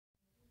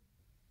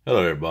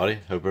Hello everybody,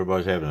 hope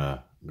everybody's having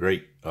a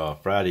great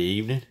Friday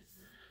evening.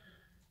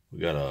 We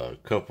got a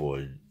couple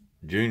of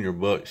junior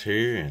bucks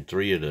here and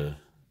 3 of the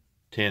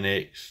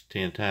 10x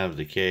 10 times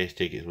the cash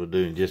tickets we'll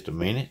do in just a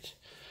minute.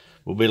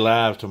 We'll be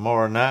live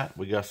tomorrow night.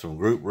 We got some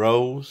group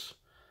rolls.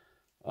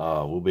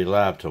 We'll be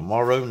live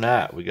tomorrow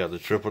night. We got the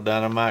Triple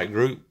Dynamite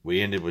group. We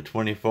ended with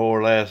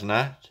 24 last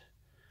night.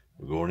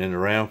 We're going into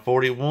round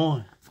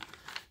 41.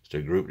 It's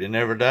the group that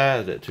never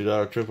dies, that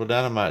 $2 Triple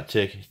Dynamite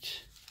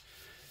ticket.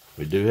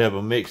 We do have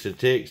a mix of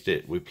ticks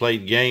that we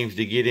played games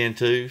to get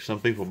into. Some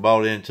people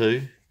bought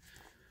into.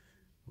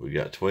 We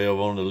got 12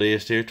 on the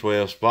list here,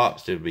 12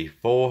 spots. There'll be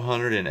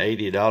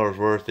 $480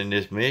 worth in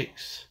this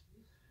mix.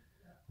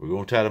 We're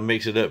going to try to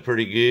mix it up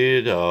pretty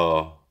good.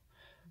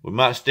 We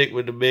might stick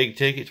with the big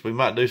tickets. We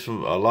might do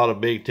a lot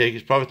of big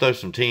tickets. Probably throw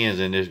some 10s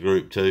in this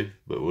group too.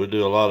 But we'll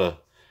do a lot of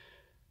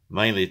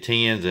mainly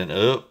 10s and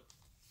up.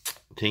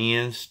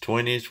 10s,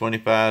 20s,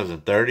 25s,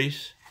 and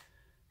 30s.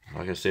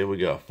 Like I said, we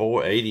got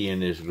 480 in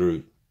this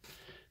group.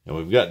 And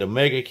we've got the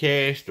Mega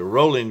Cash, the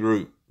rolling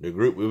group. The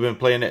group we've been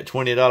playing that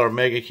 $20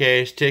 Mega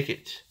Cash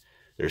tickets.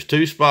 There's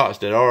 2 spots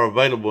that are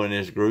available in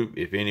this group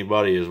if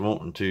anybody is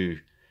wanting to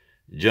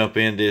jump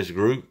in this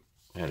group.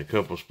 Had a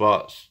couple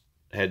spots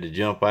had to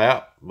jump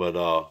out. But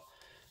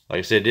like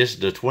I said, this is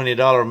the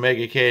 $20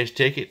 Mega Cash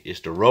ticket.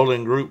 It's the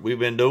rolling group we've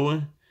been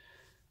doing.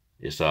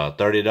 It's a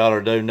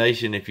 $30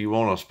 donation if you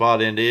want a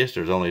spot in this.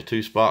 There's only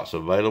 2 spots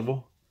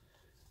available.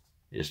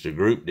 It's the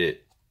group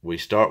that we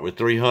start with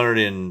 300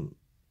 in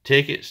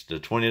tickets, the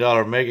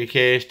 $20 Mega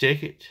Cash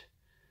ticket.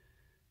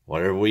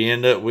 Whatever we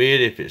end up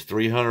with, if it's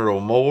 300 or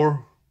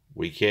more,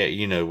 we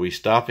can't, we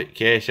stop it,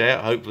 cash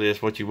out. Hopefully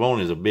that's what you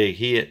want, is a big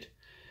hit.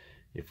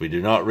 If we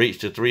do not reach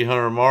the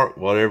 300 mark,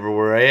 whatever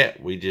we're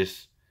at, we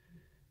just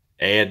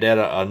add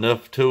that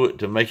enough to it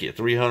to make it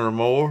 300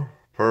 more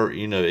per,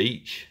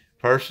 each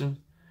person.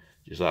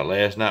 Just like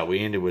last night,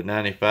 we ended with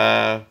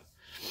 95.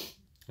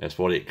 That's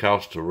what it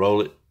costs to roll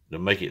it. To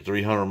make it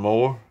 300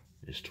 more,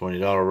 it's $20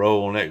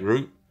 roll on that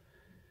group,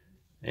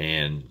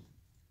 and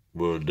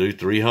we'll do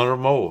 300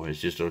 more.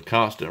 It's just a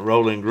constant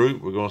rolling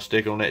group. We're going to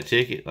stick on that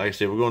ticket. Like I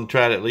said, we're going to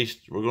try it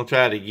we're going to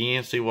try it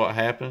again, see what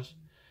happens.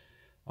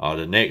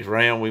 The next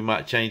round, we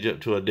might change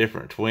up to a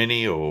different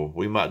 20, or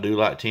we might do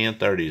like 10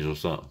 30s or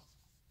something.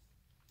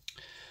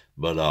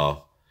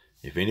 But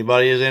if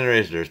anybody is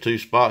interested, there's 2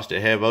 spots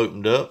that have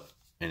opened up,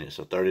 and it's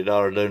a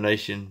 $30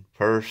 donation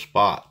per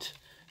spot.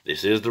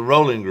 This is the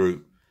rolling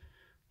group.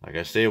 Like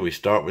I said, we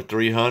start with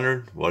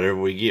 300. Whatever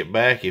we get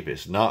back, if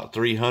it's not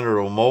 300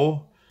 or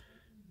more,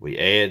 we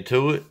add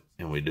to it,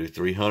 and we do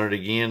 300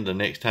 again the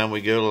next time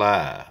we go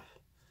live.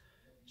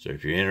 So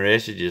if you're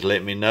interested, just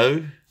let me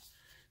know.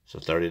 It's a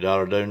 $30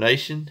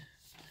 donation,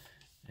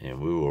 and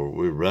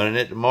we're running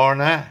it tomorrow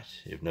night.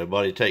 If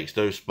nobody takes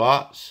those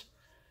spots,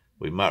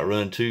 we might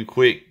run 2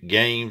 quick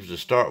games to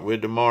start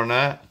with tomorrow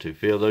night to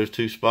fill those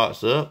 2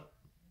 spots up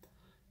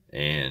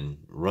and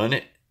run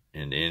it.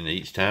 And then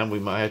each time we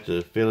might have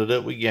to fill it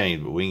up with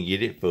games, but we can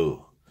get it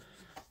full.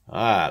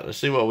 Alright, let's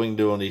see what we can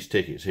do on these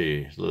tickets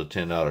here. It's a little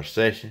 $10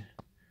 session.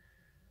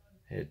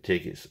 Had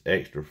tickets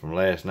extra from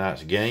last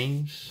night's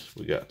games.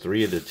 We got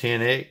 3 of the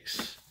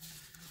 10X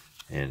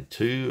and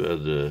 2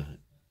 of the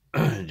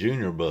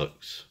Junior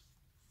Bucks.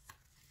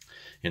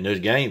 In those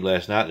games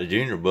last night, the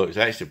Junior Bucks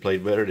actually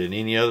played better than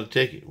any other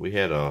ticket. We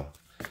had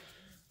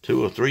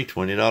 2 or 3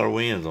 $20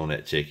 wins on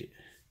that ticket.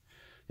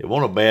 It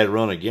wasn't a bad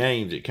run of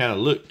games. It kind of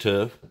looked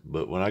tough,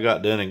 but when I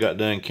got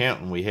done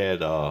counting, we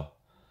had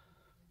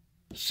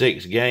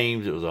 6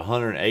 games. It was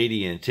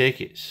 180 in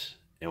tickets,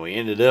 and we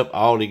ended up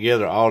all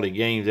together, all the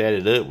games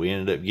added up, we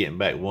ended up getting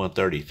back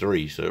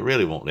 133. So it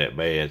really wasn't that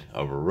bad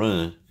of a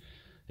run,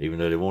 even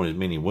though there weren't as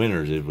many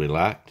winners as we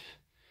liked.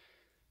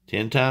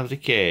 10 times the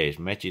cash,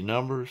 matching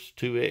numbers,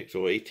 2X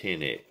or a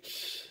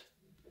 10X.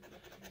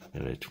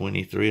 Got a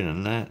 23 and a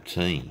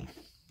 19.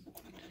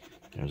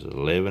 There's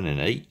 11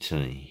 and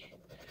 18.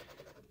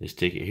 This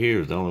ticket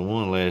here is the only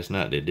one last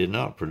night that did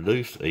not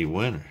produce a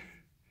winner.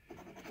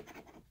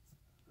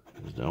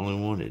 It's the only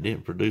one that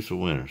didn't produce a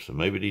winner. So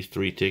maybe these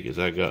 3 tickets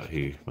I got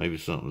here, maybe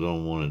something's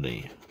on one of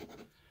them.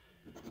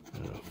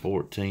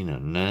 14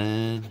 and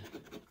 9,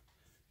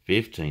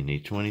 15, the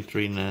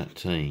 23,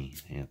 19,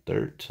 and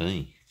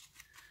 13.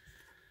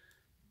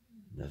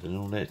 Nothing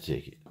on that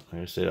ticket.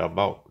 Like I said, I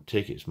bought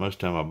tickets. Most of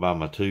the time I buy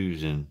my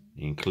 2s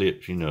in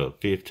clips,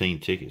 15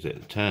 tickets at a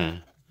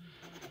time.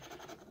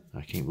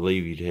 I can't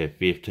believe you'd have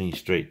 15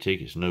 straight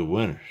tickets, no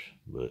winners.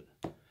 But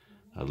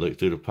I looked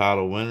through the pile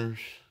of winners.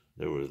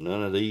 There was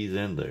none of these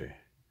in there.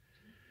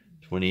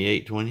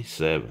 28,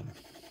 27.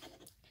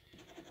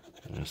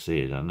 Like I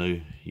said, I know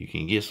you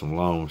can get some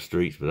long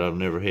streaks, but I've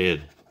never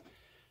had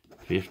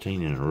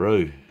 15 in a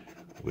row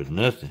with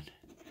nothing.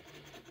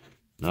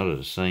 Not of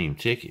the same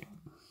ticket.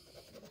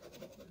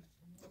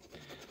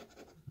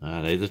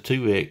 Alright, there's a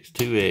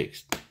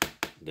 2X.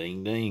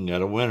 Ding, ding,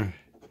 got a winner.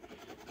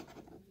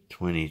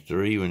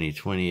 23, we need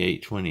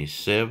 28,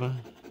 27,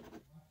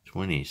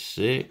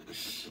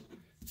 26,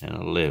 and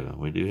 11.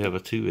 We do have a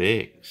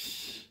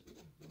 2X.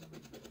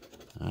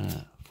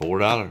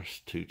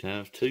 $4. 2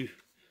 times 2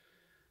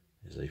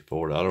 is a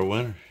 $4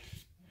 winner.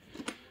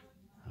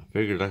 I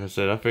figured, like I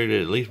said, I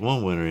figured at least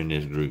one winner in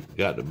this group.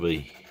 Got to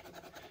be.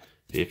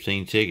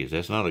 15 tickets.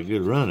 That's not a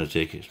good run of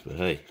tickets, but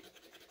hey,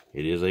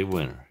 it is a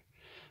winner.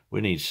 We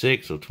need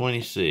 6 of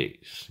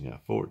 26. We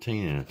got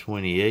 14 and a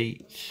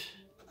 28.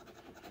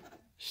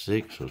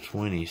 6 of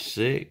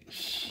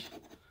 26.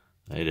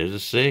 Hey, there's a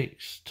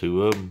 6.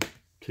 2 of them.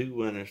 2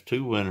 winners.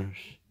 2 winners.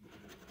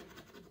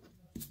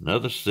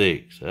 Another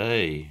 6.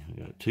 Hey, we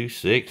got 2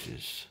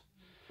 6s.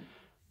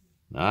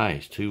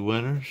 Nice. 2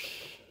 winners.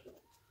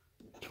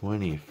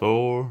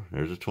 24.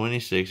 There's a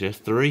 26. That's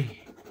 3.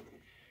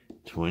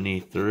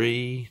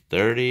 23,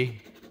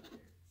 30,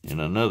 and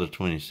another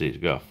 26.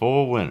 Got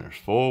 4 winners.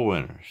 4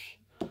 winners.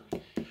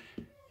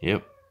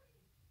 Yep.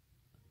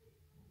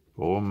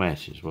 4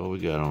 matches. What we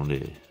got on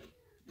this?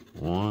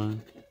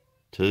 1,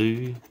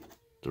 2,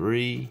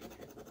 3,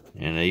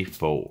 and a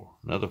 4.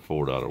 Another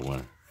 $4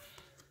 winner.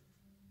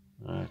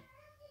 Alright.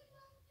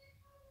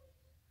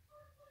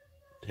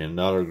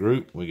 $10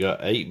 group. We got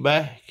 8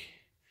 back.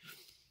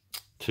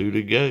 2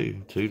 to go.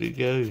 2 to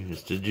go.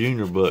 It's the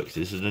Junior Bucks.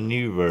 This is the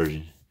new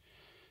version.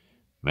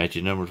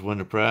 Matching numbers win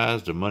the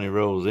prize. The money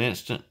rolls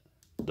instant.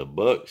 The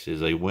Bucks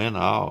is a win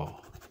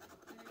all.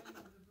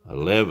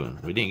 11.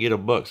 We didn't get a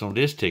Bucks on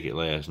this ticket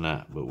last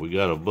night, but we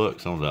got a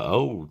Bucks on the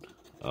old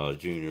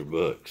Junior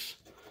Bucks.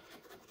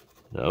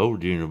 The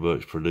old Junior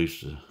Bucks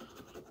produced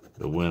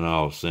the win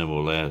all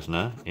symbol last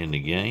night in the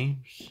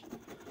games.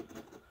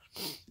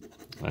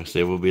 Like I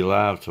said, we'll be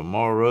live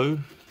tomorrow.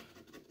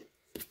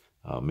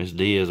 Miss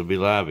Diaz will be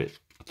live at,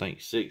 I think,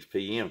 6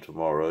 p.m.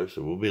 tomorrow,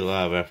 so we'll be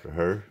live after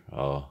her.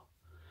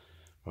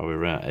 Probably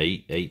around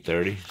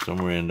 8:30,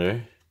 somewhere in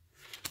there.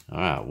 All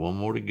right, one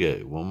more to go.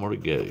 One more to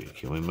go.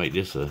 Can we make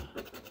this a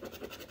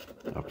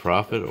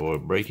profit or a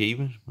break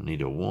even? We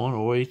need a 1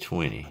 or a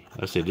 20.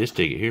 I said this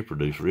ticket here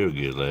produced real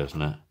good last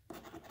night.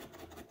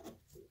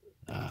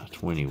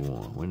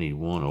 21. We need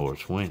 1 or a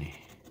 20.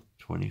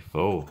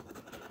 24.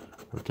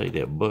 We'll take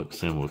that buck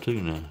symbol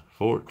too now.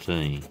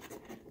 14.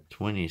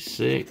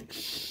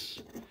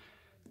 26.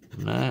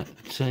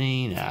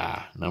 19.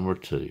 Number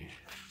 2.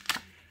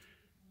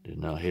 Did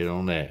not hit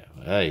on that.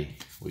 Hey,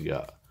 we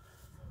got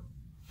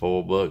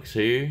 $4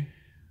 here.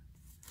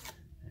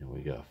 And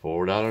we got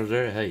 $4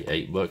 there. Hey,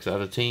 $8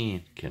 out of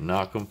 10.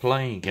 Cannot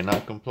complain.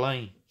 Cannot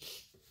complain.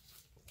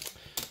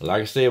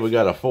 Like I said, we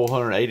got a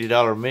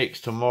 $480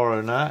 mix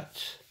tomorrow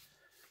night.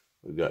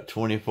 We've got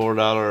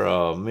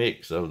 $24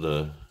 mix of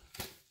the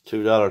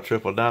 $2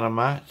 triple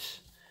dynamites.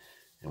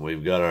 And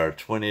we've got our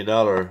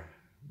 $20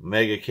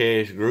 mega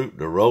cash group,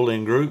 the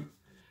rolling group.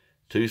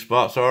 2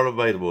 spots are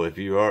available if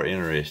you are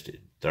interested.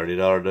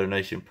 $30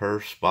 donation per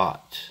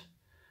spot.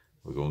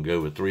 We're going to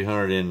go with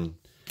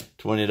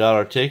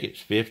 $320 tickets,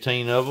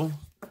 15 of them,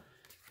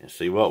 and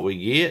see what we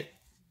get.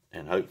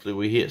 And hopefully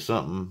we hit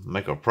something,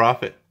 make a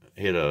profit,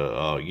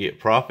 get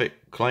profit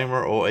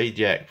claimer or a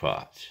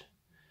jackpot.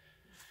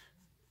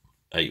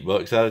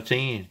 $8 out of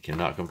 10.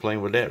 Cannot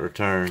complain with that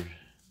return.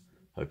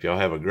 Hope y'all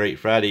have a great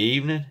Friday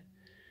evening.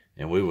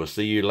 And we will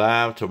see you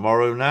live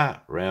tomorrow night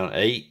around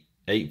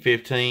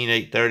 8:15,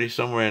 8:30,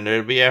 somewhere in there.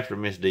 It'll be after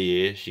Miss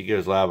Diaz. She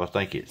goes live, I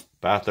think it's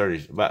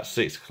 5:30, about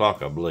 6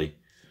 o'clock, I believe.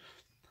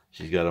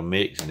 She's got a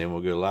mix, and then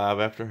we'll go live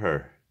after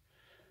her.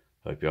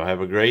 Hope y'all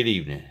have a great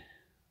evening.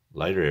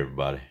 Later,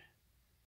 everybody.